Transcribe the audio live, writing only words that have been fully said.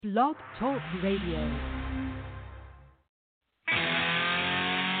Blog Talk Radio.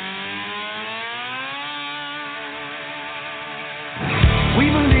 We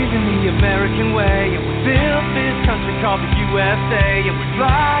believe in the American way, and we built this country called the USA, and we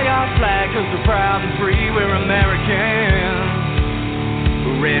fly our flag because we're proud and free, we're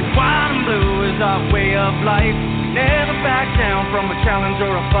Americans. Red, white, and blue is our way of life. We never back down from a challenge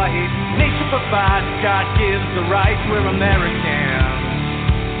or a fight. Nature provides, God gives the right, we're Americans.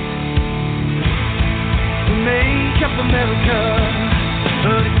 We make up America,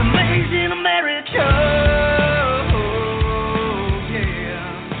 it's amazing America.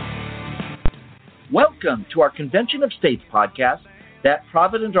 Welcome to our Convention of States podcast, That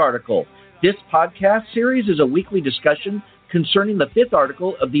Provident Article. This podcast series is a weekly discussion concerning the fifth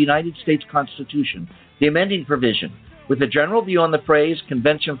article of the United States Constitution, the amending provision, with a general view on the phrase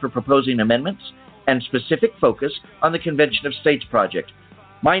Convention for Proposing Amendments and specific focus on the Convention of States project.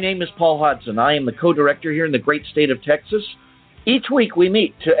 My name is Paul Hodson. I am the co-director here in the great state of Texas. Each week we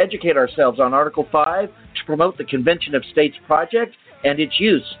meet to educate ourselves on Article 5 to promote the Convention of States project and its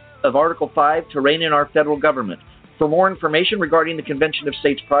use of Article 5 to rein in our federal government. For more information regarding the Convention of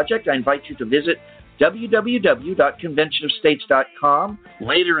States project, I invite you to visit www.conventionofstates.com.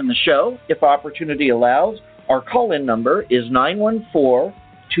 Later in the show, if opportunity allows, our call-in number is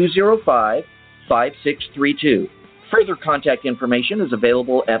 914-205-5632. Further contact information is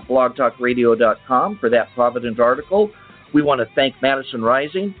available at blogtalkradio.com for That Provident Article. We want to thank Madison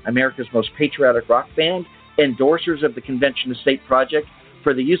Rising, America's most patriotic rock band, endorsers of the Convention of State project,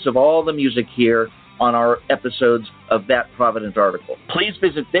 for the use of all the music here on our episodes of That Provident Article. Please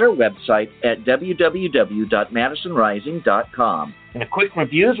visit their website at www.madisonrising.com. In a quick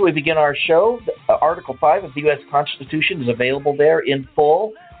review as we begin our show, Article 5 of the U.S. Constitution is available there in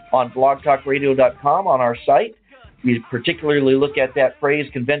full on blogtalkradio.com on our site. We particularly look at that phrase,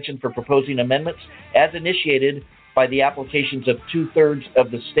 Convention for Proposing Amendments, as initiated by the applications of two-thirds of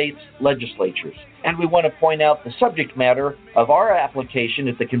the state's legislatures. And we want to point out the subject matter of our application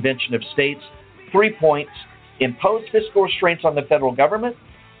at the Convention of States. 3 points: impose fiscal restraints on the federal government,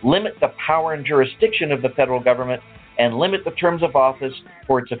 limit the power and jurisdiction of the federal government, and limit the terms of office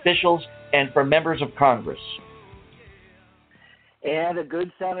for its officials and for members of Congress. And a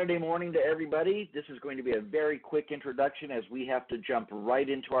good Saturday morning to everybody. This is going to be a very quick introduction as we have to jump right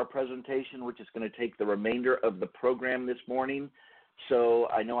into our presentation, which is going to take the remainder of the program this morning. So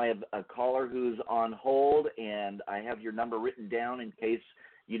I know I have a caller who's on hold, and I have your number written down in case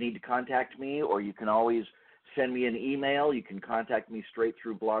you need to contact me, or you can always send me an email. You can contact me straight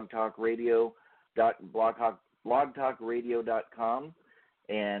through blogtalkradio.com.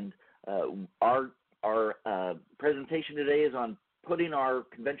 And our presentation today is on putting our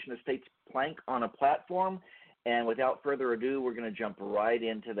Convention of States plank on a platform. And without further ado, we're going to jump right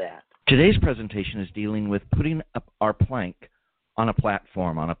into that. Today's presentation is dealing with putting up our plank on a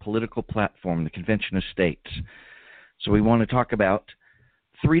platform, on a political platform, the Convention of States. So we want to talk about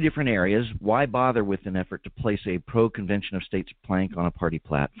three different areas. Why bother with an effort to place a pro-Convention of States plank on a party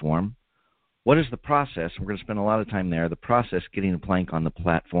platform? What is the process? We're going to spend a lot of time there, the process getting a plank on the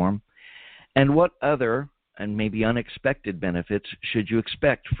platform. And what other and maybe unexpected benefits should you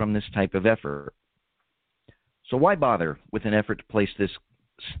expect from this type of effort? So why bother with an effort to place this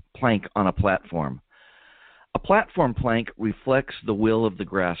plank on a platform? A platform plank reflects the will of the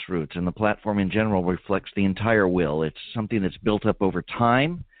grassroots, and the platform in general reflects the entire will. It's something that's built up over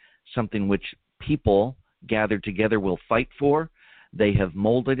time, something which people gathered together will fight for. They have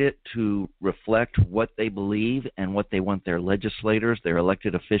molded it to reflect what they believe and what they want their legislators, their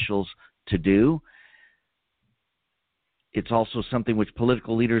elected officials to do. It's also something which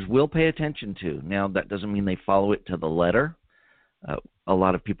political leaders will pay attention to. Now, that doesn't mean they follow it to the letter. A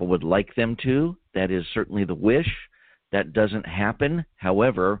lot of people would like them to. That is certainly the wish. That doesn't happen.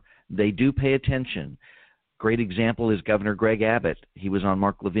 However, they do pay attention. Great example is Governor Greg Abbott. He was on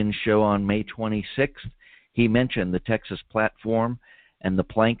Mark Levin's show on May 26th. He mentioned the Texas platform and the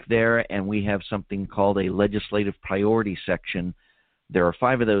plank there, and we have something called a legislative priority section. There are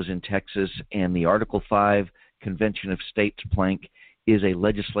 5 of those in Texas, and the Article 5 Convention of States plank is a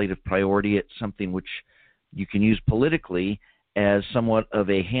legislative priority. It's something which you can use politically as somewhat of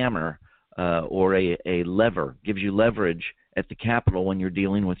a hammer or a lever, gives you leverage at the Capitol when you're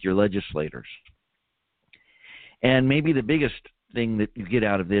dealing with your legislators. And maybe the biggest thing that you get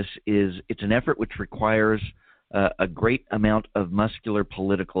out of this is it's an effort which requires a great amount of muscular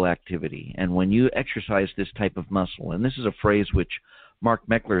political activity. And when you exercise this type of muscle, and this is a phrase which Mark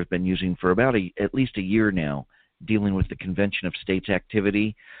Meckler has been using for about at least a year now, dealing with the Convention of States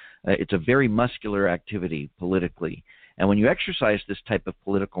activity. It's a very muscular activity politically. And when you exercise this type of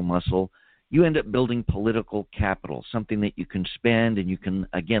political muscle, you end up building political capital, something that you can spend and you can,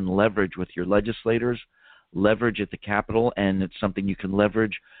 again, leverage with your legislators, leverage at the Capitol, and it's something you can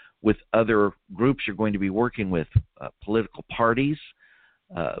leverage with other groups you're going to be working with, political parties,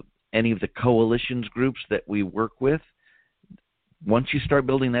 any of the coalitions groups that we work with. Once you start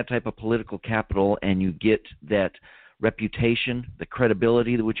building that type of political capital and you get that reputation, the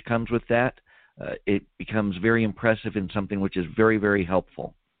credibility which comes with that, it becomes very impressive and something which is very, very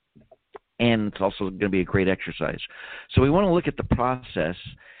helpful. And it's also going to be a great exercise. So we want to look at the process.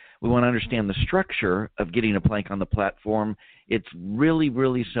 We want to understand the structure of getting a plank on the platform. It's really,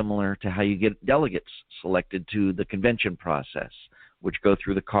 really similar to how you get delegates selected to the convention process, which go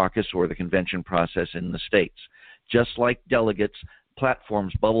through the caucus or the convention process in the states. Just like delegates,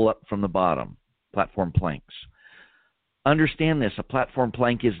 platforms bubble up from the bottom, platform planks. Understand this, a platform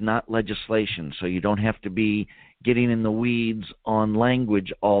plank is not legislation, so you don't have to be getting in the weeds on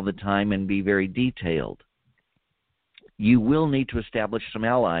language all the time and be very detailed. You will need to establish some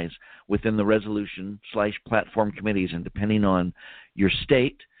allies within the resolution/platform committees, and depending on your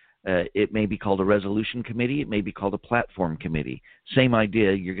state, it may be called a resolution committee, it may be called a platform committee. Same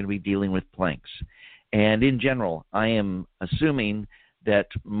idea, you're going to be dealing with planks. And in general, I am assuming that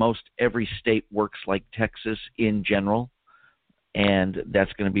most every state works like Texas in general, and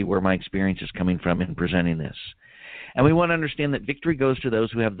that's going to be where my experience is coming from in presenting this. And we want to understand that victory goes to those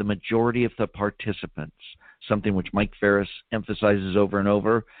who have the majority of the participants, something which Mike Ferris emphasizes over and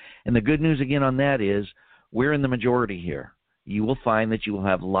over. And the good news again on that is we're in the majority here. You will find that you will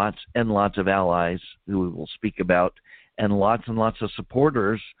have lots and lots of allies who we will speak about and lots of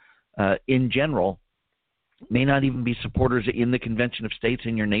supporters in general. May not even be supporters in the Convention of States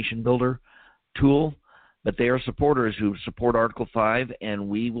in your Nation Builder tool, but they are supporters who support Article 5, and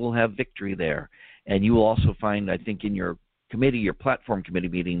we will have victory there. And you will also find, I think, in your committee, your platform committee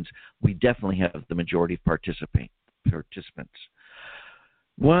meetings, we definitely have the majority of participants.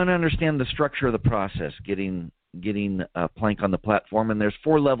 We want to understand the structure of the process, getting a plank on the platform, and there's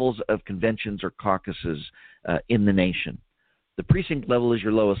 4 levels of conventions or caucuses in the nation. The precinct level is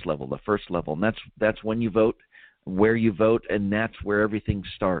your lowest level, the first level, and that's when you vote, where you vote, and that's where everything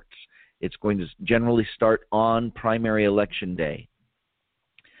starts. It's going to generally start on primary election day.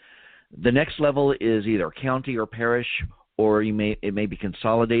 The next level is either county or parish, or it may be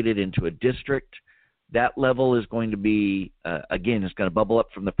consolidated into a district. That level is going to be, again, it's going to bubble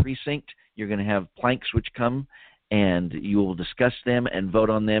up from the precinct. You're going to have planks which come, and you will discuss them and vote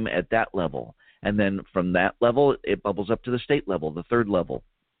on them at that level. And then from that level, it bubbles up to the state level, the third level.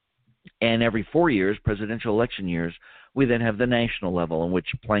 And every 4 years, presidential election years, we then have the national level in which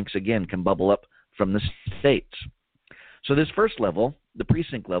planks, again, can bubble up from the states. So this first level, the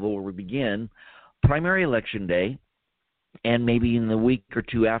precinct level, where we begin, primary election day, and maybe in the week or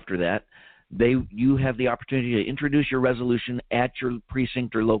two after that, you have the opportunity to introduce your resolution at your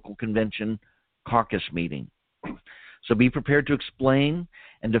precinct or local convention caucus meeting. So be prepared to explain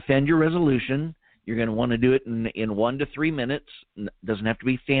and defend your resolution. You're going to want to do it in 1 to 3 minutes. It doesn't have to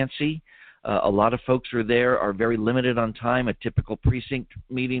be fancy. A lot of folks are very limited on time. A typical precinct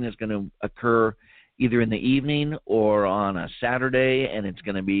meeting is going to occur either in the evening or on a Saturday, and it's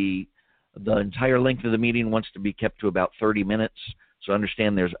going to be the entire length of the meeting wants to be kept to about 30 minutes. So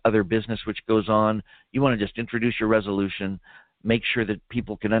understand there's other business which goes on. You want to just introduce your resolution, make sure that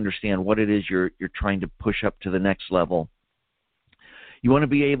people can understand what it is you're trying to push up to the next level. You want to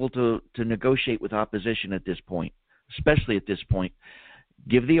be able to negotiate with opposition at this point, especially at this point.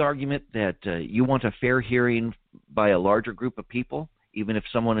 Give the argument that you want a fair hearing by a larger group of people, even if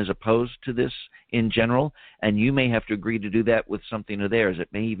someone is opposed to this in general, and you may have to agree to do that with something of theirs. It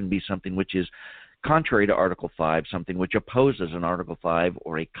may even be something which is contrary to Article 5, something which opposes an Article 5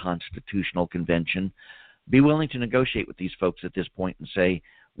 or a constitutional convention. Be willing to negotiate with these folks at this point and say,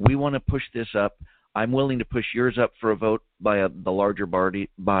 we want to push this up. I'm willing to push yours up for a vote by the larger body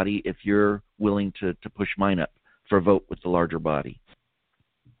if you're willing to push mine up for a vote with the larger body.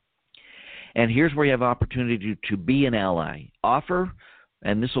 And here's where you have opportunity to be an ally. Offer,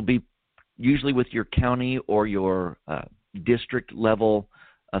 and this will be usually with your county or your district level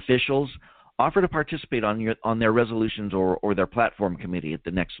officials, offer to participate on their resolutions or their platform committee at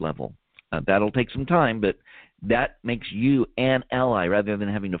the next level. That'll take some time, but that makes you an ally. Rather than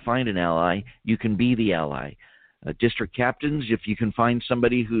having to find an ally, you can be the ally. District captains, if you can find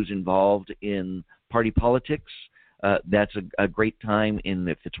somebody who's involved in party politics, that's a great time,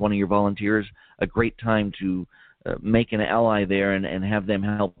 if it's one of your volunteers, a great time to make an ally there and have them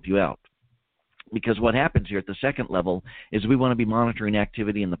help you out. Because what happens here at the second level is we want to be monitoring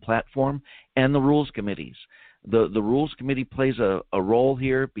activity in the platform and the rules committees. The Rules Committee plays a role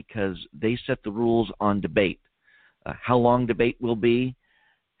here because they set the rules on debate. How long debate will be,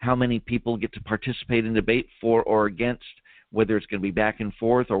 how many people get to participate in debate for or against, whether it's going to be back and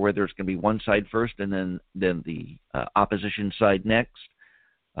forth or whether it's going to be one side first and then the opposition side next.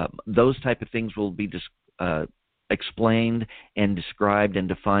 Those type of things will be explained and described and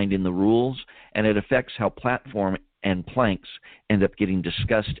defined in the rules, and it affects how platform and planks end up getting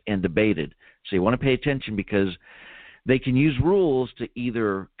discussed and debated. So you want to pay attention because they can use rules to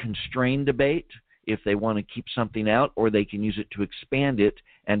either constrain debate if they want to keep something out, or they can use it to expand it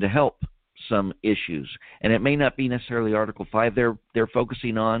and to help some issues. And it may not be necessarily Article 5 they're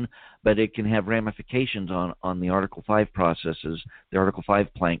focusing on, but it can have ramifications on the Article 5 processes, the Article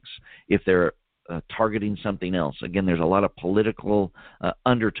 5 planks, if they're targeting something else. Again, there's a lot of political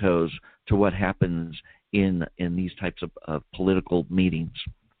undertows to what happens in these types of political meetings.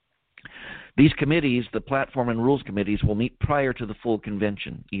 These committees, the platform and rules committees, will meet prior to the full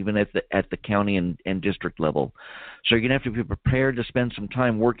convention, even at the county and district level. So you're going to have to be prepared to spend some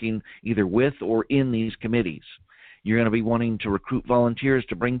time working either with or in these committees. You're going to be wanting to recruit volunteers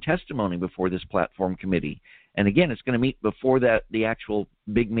to bring testimony before this platform committee. And again, it's going to meet before the actual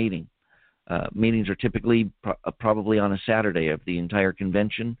big meeting. Meetings are typically probably on a Saturday of the entire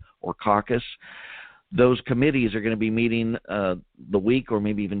convention or caucus. Those committees are going to be meeting the week or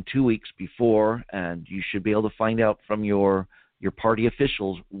maybe even 2 weeks before, and you should be able to find out from your party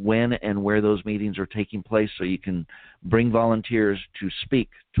officials when and where those meetings are taking place so you can bring volunteers to speak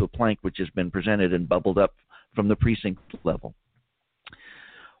to a plank which has been presented and bubbled up from the precinct level.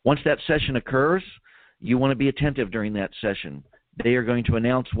 Once that session occurs, you want to be attentive during that session. They are going to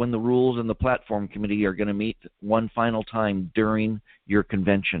announce when the rules and the platform committee are going to meet one final time during your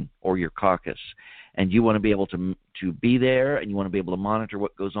convention or your caucus. And you want to be able to be there, and you want to be able to monitor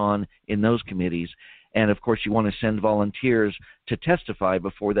what goes on in those committees. And, of course, you want to send volunteers to testify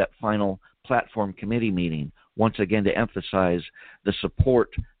before that final platform committee meeting, once again to emphasize the support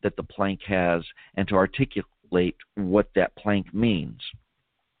that the plank has and to articulate what that plank means.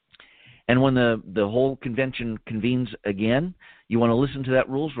 And when the whole convention convenes again, you want to listen to that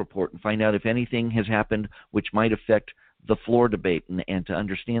rules report and find out if anything has happened which might affect the floor debate and to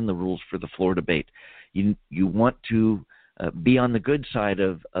understand the rules for the floor debate. You want to be on the good side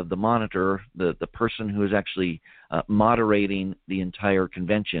of the monitor, the person who is actually moderating the entire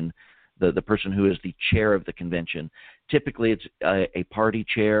convention, the person who is the chair of the convention. Typically it's a party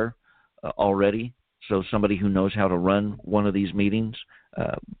chair already, so somebody who knows how to run one of these meetings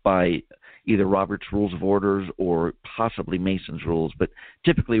by either Robert's Rules of Order or possibly Mason's Rules, but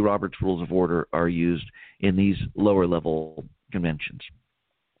typically Robert's Rules of Order are used in these lower-level conventions.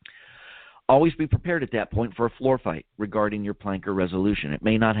 Always be prepared at that point for a floor fight regarding your plank or resolution. It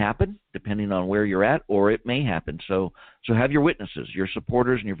may not happen, depending on where you're at, or it may happen. So have your witnesses, your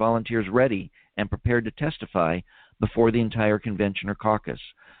supporters, and your volunteers ready and prepared to testify before the entire convention or caucus.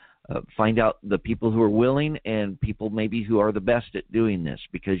 Find out the people who are willing and people maybe who are the best at doing this,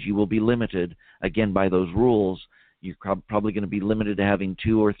 because you will be limited, again, by those rules. You're probably going to be limited to having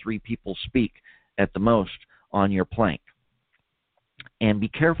 2 or 3 people speak at the most on your plank. And be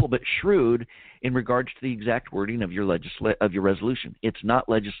careful but shrewd in regards to the exact wording of your resolution. It's not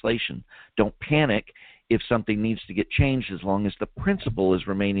legislation. Don't panic if something needs to get changed, as long as the principle is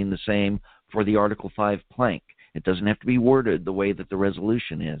remaining the same for the Article 5 plank. It doesn't have to be worded the way that the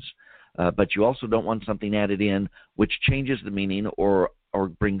resolution is. But you also don't want something added in which changes the meaning or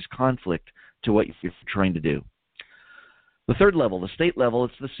brings conflict to what you're trying to do. The third level, the state level,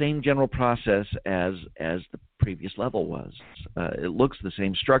 it's the same general process as the previous level was. It looks the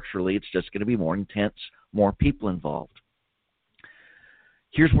same structurally. It's just going to be more intense, more people involved.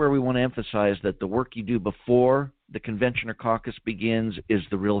 Here's where we want to emphasize that the work you do before the convention or caucus begins is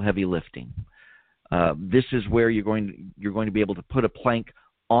the real heavy lifting. This is where you're going to be able to put a plank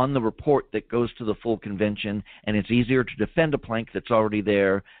on the report that goes to the full convention, and it's easier to defend a plank that's already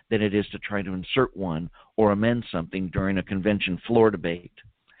there than it is to try to insert one or amend something during a convention floor debate.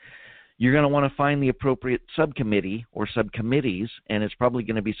 You're going to want to find the appropriate subcommittee or subcommittees, and it's probably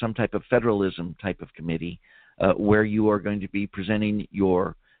going to be some type of federalism type of committee where you are going to be presenting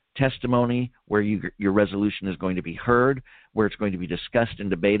your testimony, where your resolution is going to be heard, where it's going to be discussed and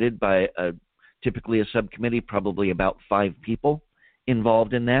debated by typically a subcommittee, probably about 5 people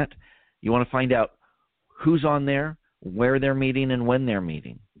involved in that. You want to find out who's on there, where they're meeting, and when they're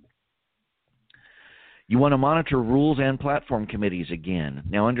meeting. You want to monitor rules and platform committees again.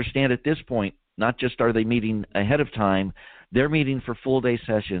 Now understand at this point, not just are they meeting ahead of time, they're meeting for full day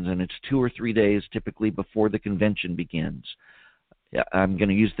sessions, and it's 2 or 3 days typically before the convention begins. I'm going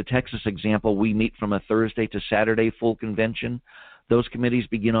to use the Texas example. We meet from a Thursday to Saturday full convention. Those committees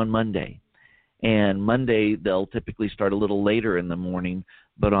begin on Monday. And Monday, they'll typically start a little later in the morning.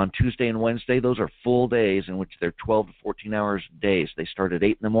 But on Tuesday and Wednesday, those are full days in which they're 12 to 14 hours days. They start at 8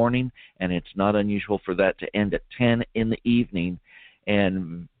 in the morning, and it's not unusual for that to end at 10 in the evening.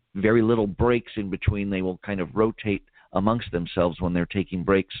 And very little breaks in between. They will kind of rotate amongst themselves when they're taking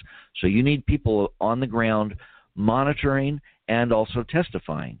breaks. So you need people on the ground monitoring and also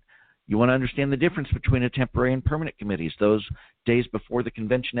testifying. You want to understand the difference between a temporary and permanent committees. Those days before the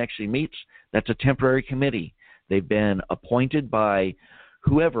convention actually meets, that's a temporary committee. They've been appointed by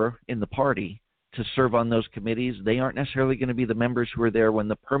whoever in the party to serve on those committees. They aren't necessarily going to be the members who are there when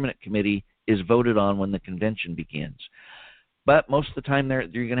the permanent committee is voted on when the convention begins. But most of the time, you're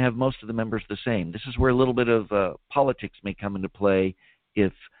going to have most of the members the same. This is where a little bit of politics may come into play.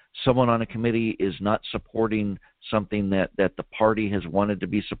 If someone on a committee is not supporting something that the party has wanted to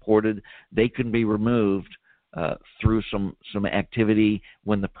be supported, they can be removed through some activity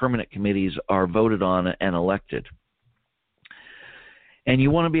when the permanent committees are voted on and elected. And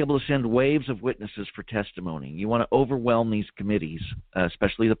you want to be able to send waves of witnesses for testimony. You want to overwhelm these committees,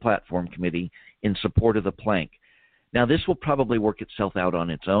 especially the platform committee, in support of the plank. Now, this will probably work itself out on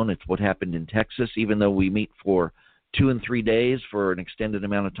its own. It's what happened in Texas, even though we meet for 2 and 3 days for an extended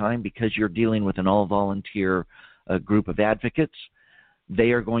amount of time, because you're dealing with an all-volunteer group of advocates.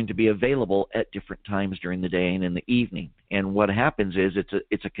 They are going to be available at different times during the day and in the evening. And what happens is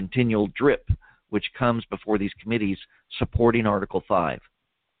it's a continual drip, which comes before these committees supporting Article 5.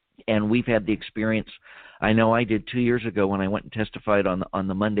 And we've had the experience, I know I did 2 years ago when I went and testified on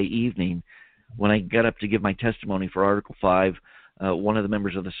the Monday evening. When I got up to give my testimony for Article 5, one of the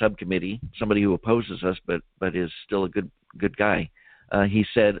members of the subcommittee, somebody who opposes us but is still a good guy, he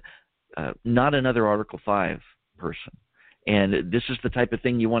said, not another Article 5 person. And this is the type of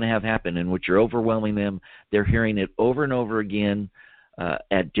thing you want to have happen, in which you're overwhelming them. They're hearing it over and over again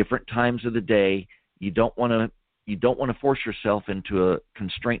at different times of the day. You don't want to force yourself into a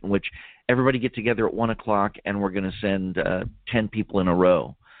constraint in which everybody get together at 1 o'clock and we're going to send 10 people in a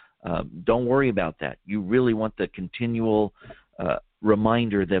row. Don't worry about that. You really want the continual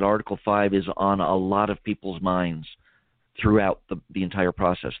reminder that Article 5 is on a lot of people's minds throughout the entire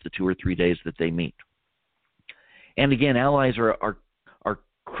process, the 2 or 3 days that they meet. And again, allies are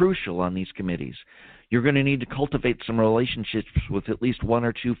crucial on these committees. You're going to need to cultivate some relationships with at least 1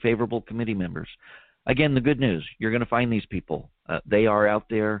 or 2 favorable committee members. Again, the good news, you're going to find these people. They are out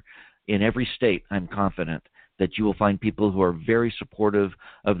there in every state, I'm confident, that you will find people who are very supportive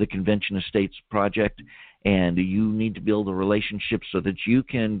of the Convention of States project, and you need to build a relationship so that you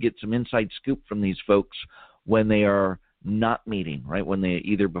can get some inside scoop from these folks when they are not meeting, right? When they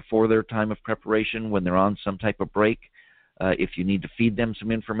either before their time of preparation, when they're on some type of break. If you need to feed them some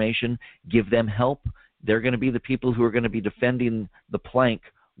information, give them help. They're going to be the people who are going to be defending the plank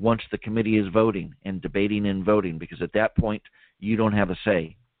once the committee is voting and debating and voting, because at that point, you don't have a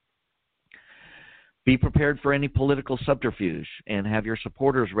say. Be prepared for any political subterfuge and have your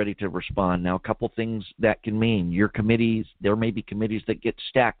supporters ready to respond. Now, a couple things that can mean. Your committees, there may be committees that get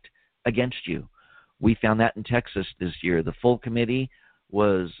stacked against you. We found that in Texas this year. The full committee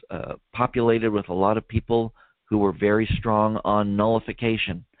was populated with a lot of people who were very strong on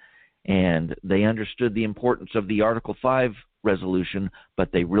nullification, and they understood the importance of the Article 5 resolution,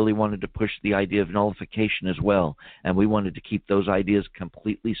 but they really wanted to push the idea of nullification as well, and we wanted to keep those ideas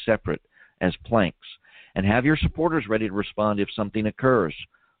completely separate as planks. And have your supporters ready to respond if something occurs.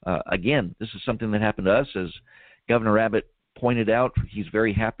 Again, this is something that happened to us. As Governor Abbott pointed out, he's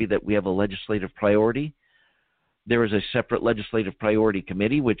very happy that we have a legislative priority. There is a separate legislative priority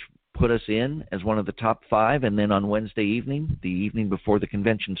committee which put us in as one of the top 5, and then on Wednesday evening, the evening before the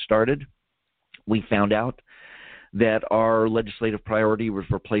convention started, we found out that our legislative priority was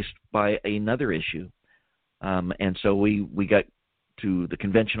replaced by another issue. And so we got to the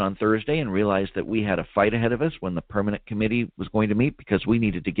convention on Thursday and realized that we had a fight ahead of us when the permanent committee was going to meet, because we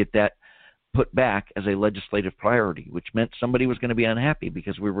needed to get that put back as a legislative priority, which meant somebody was going to be unhappy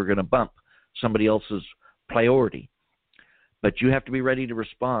because we were going to bump somebody else's priority. But you have to be ready to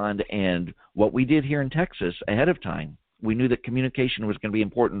respond, and what we did here in Texas ahead of time, we knew that communication was going to be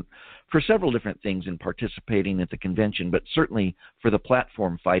important for several different things in participating at the convention, but certainly for the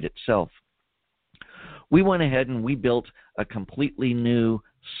platform fight itself. We went ahead and we built a completely new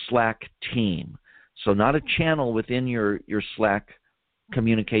Slack team. So not a channel within your Slack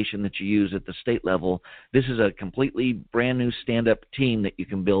communication that you use at the state level. This is a completely brand new stand-up team that you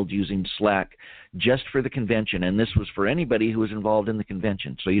can build using Slack just for the convention. And this was for anybody who was involved in the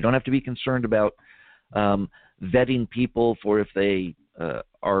convention. So you don't have to be concerned about vetting people for if they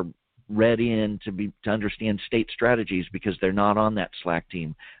are ready in to understand state strategies, because they're not on that Slack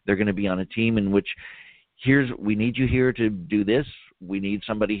team. They're going to be on a team in which we need you here to do this. We need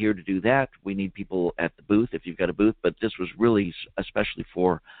somebody here to do that. We need people at the booth if you've got a booth. But this was really especially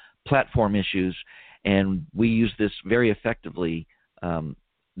for platform issues, and we used this very effectively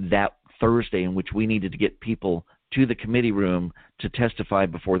that Thursday, in which we needed to get people to the committee room to testify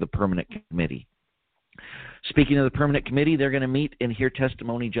before the permanent committee. Speaking of the permanent committee, they're going to meet and hear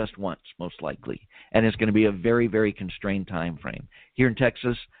testimony just once, most likely, and it's going to be a very, very constrained time frame. Here in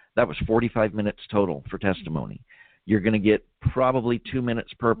Texas, that was 45 minutes total for testimony. You're going to get probably 2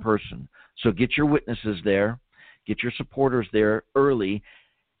 minutes per person. So get your witnesses there, get your supporters there early.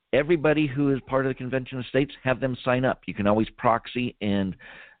 Everybody who is part of the Convention of States, have them sign up. You can always proxy and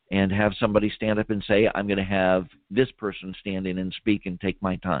have somebody stand up and say, I'm going to have this person stand in and speak and take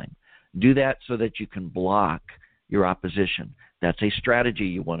my time. Do that so that you can block your opposition. That's a strategy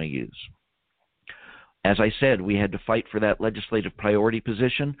you want to use. As I said, we had to fight for that legislative priority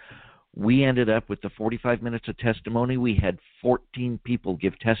position. We ended up with the 45 minutes of testimony. We had 14 people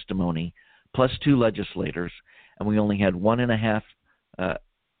give testimony, plus 2 legislators, and we only had 1.5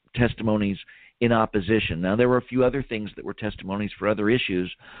 testimonies in opposition. Now, there were a few other things that were testimonies for other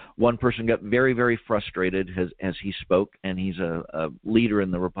issues. One person got very, very frustrated as he spoke, and he's a leader in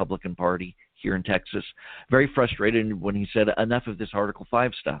the Republican Party here in Texas. Very frustrated when he said, enough of this Article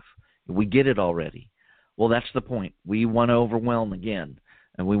 5 stuff. We get it already. Well, that's the point. We want to overwhelm again,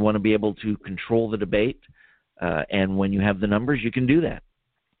 and we want to be able to control the debate, and when you have the numbers, you can do that.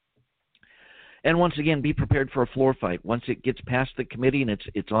 And once again, be prepared for a floor fight. Once it gets past the committee and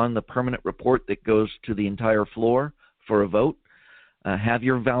it's on the permanent report that goes to the entire floor for a vote, have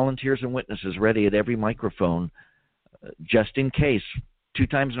your volunteers and witnesses ready at every microphone, just in case. 2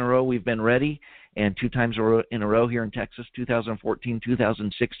 times in a row we've been ready, and 2 times in a row here in Texas, 2014,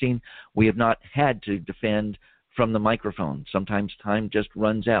 2016, we have not had to defend from the microphone. Sometimes time just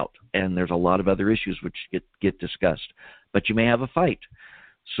runs out, and there's a lot of other issues which get discussed. But you may have a fight.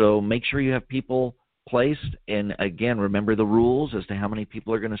 So make sure you have people placed, and again, remember the rules as to how many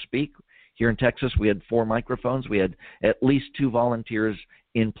people are going to speak. Here in Texas, we had 4 microphones. We had at least 2 volunteers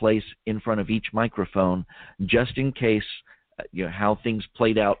in place in front of each microphone, just in case how things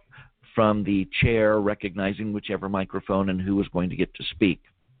played out from the chair recognizing whichever microphone and who was going to get to speak.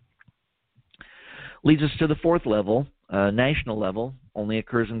 Leads us to the 4th level. National level only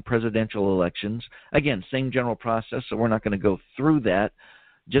occurs in presidential elections. Again, same general process, so we're not going to go through that.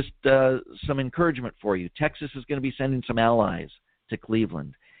 Just some encouragement for you. Texas is going to be sending some allies to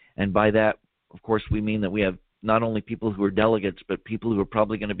Cleveland. And by that, of course, we mean that we have not only people who are delegates, but people who are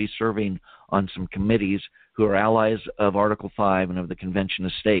probably going to be serving on some committees who are allies of Article 5 and of the Convention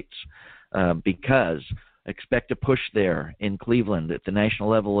of States. Because expect a push there in Cleveland at the national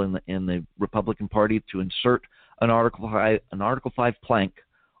level in the Republican Party to insert an Article 5 plank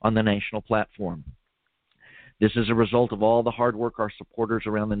on the national platform. This is a result of all the hard work our supporters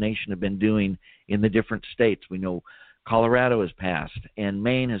around the nation have been doing in the different states. We know Colorado has passed, and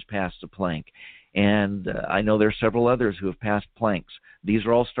Maine has passed a plank, and I know there are several others who have passed planks. These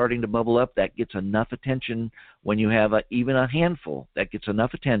are all starting to bubble up. That gets enough attention when you have even a handful. That gets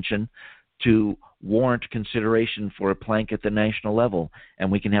enough attention to warrant consideration for a plank at the national level,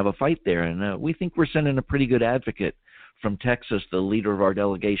 and we can have a fight there. And we think we're sending a pretty good advocate from Texas. The leader of our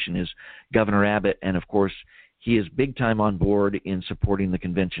delegation is Governor Abbott, and of course, he is big time on board in supporting the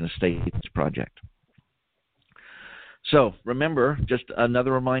Convention of States project. So remember, just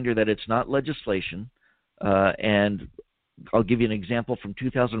another reminder that it's not legislation, and I'll give you an example from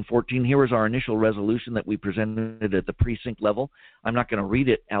 2014. Here was our initial resolution that we presented at the precinct level. I'm not going to read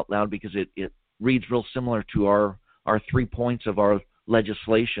it out loud because it reads real similar to our 3 points of our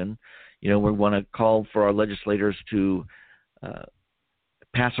legislation. We want to call for our legislators to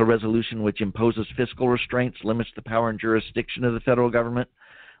pass a resolution which imposes fiscal restraints, limits the power and jurisdiction of the federal government,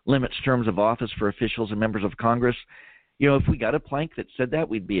 limits terms of office for officials and members of Congress. If we got a plank that said that,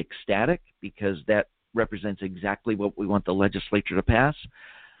 we'd be ecstatic because that represents exactly what we want the legislature to pass.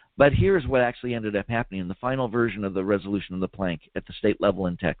 But here's what actually ended up happening in the final version of the resolution of the plank at the state level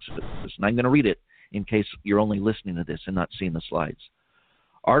in Texas. And I'm going to read it in case you're only listening to this and not seeing the slides.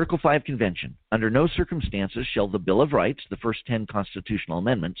 Article 5 Convention. Under no circumstances shall the Bill of Rights, the first 10 constitutional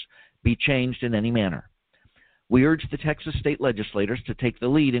amendments, be changed in any manner. We urge the Texas state legislators to take the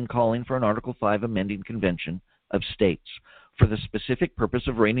lead in calling for an Article 5 amending convention of states for the specific purpose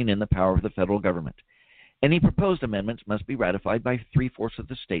of reining in the power of the federal government. Any proposed amendments must be ratified by 3/4 of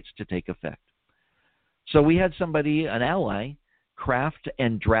the states to take effect. So we had somebody, an ally, craft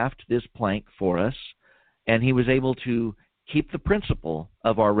and draft this plank for us, And he was able to keep the principle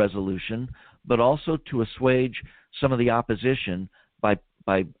of our resolution, but also to assuage some of the opposition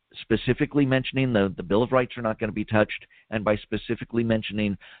by specifically mentioning the Bill of Rights are not going to be touched, and by specifically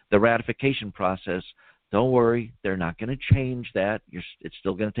mentioning the ratification process. Don't worry, they're not going to change that. It's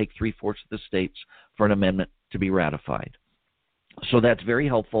still going to take 3/4 of the states for an amendment to be ratified. So that's very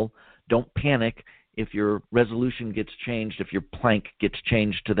helpful. Don't panic if your resolution gets changed, if your plank gets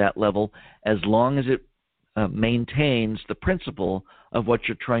changed to that level, as long as it maintains the principle of what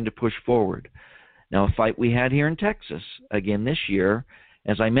you're trying to push forward. Now, a fight we had here in Texas, again this year,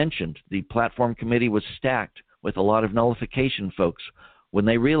 as I mentioned, the platform committee was stacked with a lot of nullification folks. When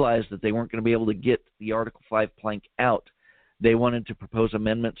they realized that they weren't going to be able to get the Article 5 plank out, they wanted to propose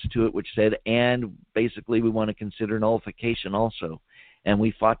amendments to it which said, and basically we want to consider nullification also. And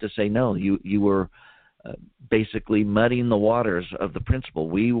we fought to say, no, you were basically muddying the waters of the principle.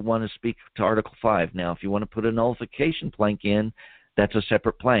 We want to speak to Article 5. Now, if you want to put a nullification plank in, that's a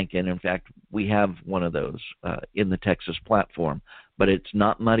separate plank. And, in fact, we have one of those in the Texas platform. But it's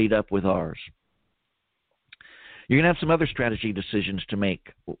not muddied up with ours. You're going to have some other strategy decisions to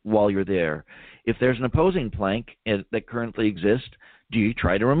make while you're there. If there's an opposing plank that currently exists, do you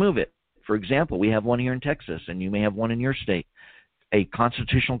try to remove it? For example, we have one here in Texas, and you may have one in your state. A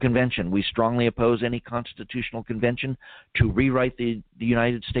constitutional convention. We strongly oppose any constitutional convention to rewrite the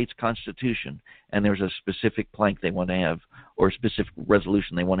United States Constitution. And there's a specific plank they want to have, or a specific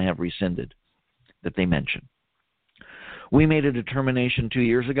resolution they want to have rescinded that they mention. We made a determination 2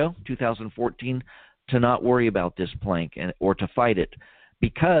 years ago, 2014, to not worry about this plank or to fight it,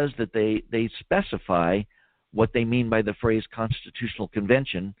 because that they specify what they mean by the phrase constitutional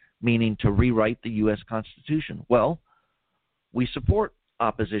convention, meaning to rewrite the U.S. Constitution. Well, we support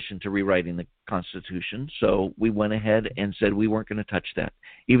opposition to rewriting the Constitution, so we went ahead and said we weren't going to touch that,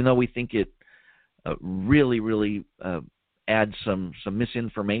 even though we think it really adds some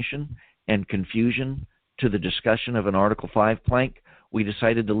misinformation and confusion to the discussion of an Article 5 plank. We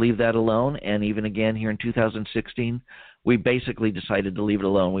decided to leave that alone, and even again here in 2016, we basically decided to leave it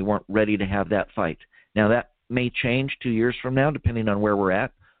alone. We weren't ready to have that fight. Now, that may change 2 years from now, depending on where we're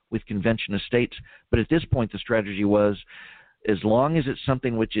at with Convention of States, but at this point the strategy was, as long as it's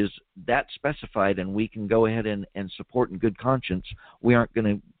something which is that specified and we can go ahead and support in good conscience, we aren't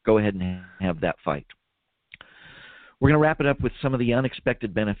going to go ahead and have that fight. We're going to wrap it up with some of the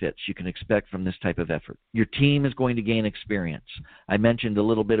unexpected benefits you can expect from this type of effort. Your team is going to gain experience. I mentioned a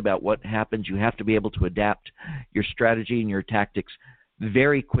little bit about what happens. You have to be able to adapt your strategy and your tactics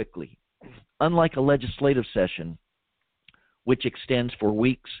very quickly. Unlike a legislative session, which extends for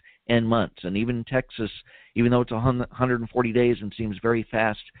weeks and months, and even in Texas, even though it's 140 days and seems very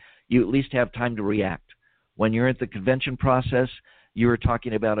fast, you at least have time to react. When you're at the convention process, you're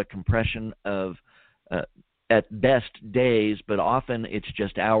talking about a compression of at best days, but often it's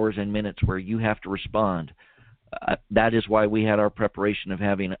just hours and minutes where you have to respond. That is why we had our preparation of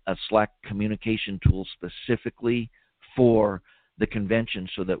having a Slack communication tool specifically for the convention,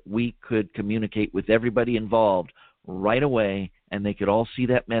 so that we could communicate with everybody involved right away, and they could all see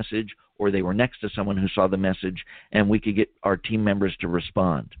that message, or they were next to someone who saw the message, and we could get our team members to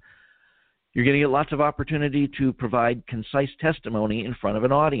respond. You're going to get lots of opportunity to provide concise testimony in front of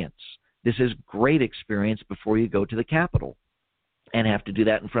an audience. This is great experience before you go to the Capitol and have to do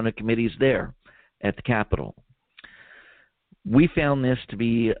that in front of committees there at the Capitol. We found this to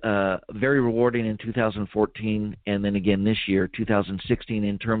be very rewarding in 2014, and then again this year, 2016,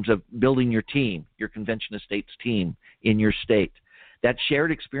 in terms of building your team, your Convention of States team in your state. That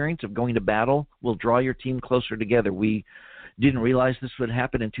shared experience of going to battle will draw your team closer together. We didn't realize this would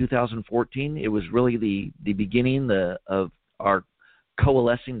happen in 2014. It was really the beginning of our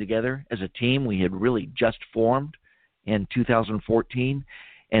coalescing together as a team. We had really just formed in 2014,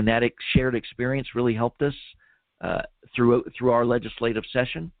 and that shared experience really helped us through our legislative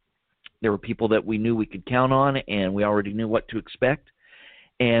session. There were people that we knew we could count on, and we already knew what to expect.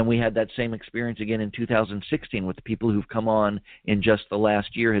 And we had that same experience again in 2016 with the people who've come on in just the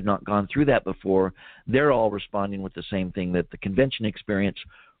last year, had not gone through that before. They're all responding with the same thing, that the convention experience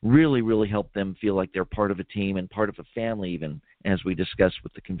really helped them feel like they're part of a team and part of a family, even, as we discussed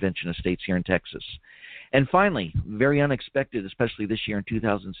with the Convention of States here in Texas. And finally, very unexpected, especially this year in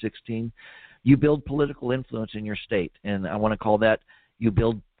 2016, you build political influence in your state. And I want to call that, you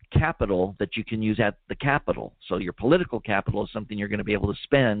build capital that you can use at the Capitol. So your political capital is something you're going to be able to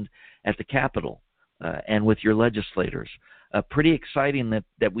spend at the Capitol and with your legislators. Pretty exciting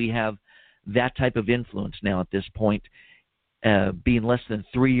that we have that type of influence now at this point, being less than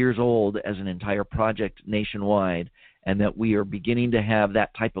 3 years old as an entire project nationwide, and that we are beginning to have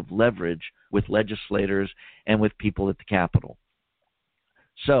that type of leverage with legislators and with people at the Capitol.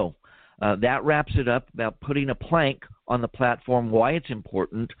 So that wraps it up about putting a plank on the platform, why it's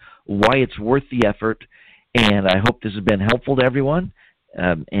important, why it's worth the effort, and I hope this has been helpful to everyone,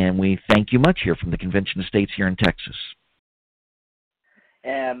 and we thank you much here from the Convention of States here in Texas.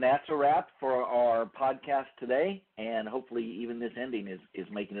 And that's a wrap for our podcast today, and hopefully even this ending is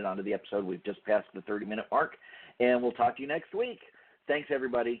making it onto the episode. We've just passed the 30-minute mark, and we'll talk to you next week. Thanks,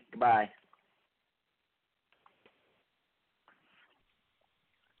 everybody. Goodbye.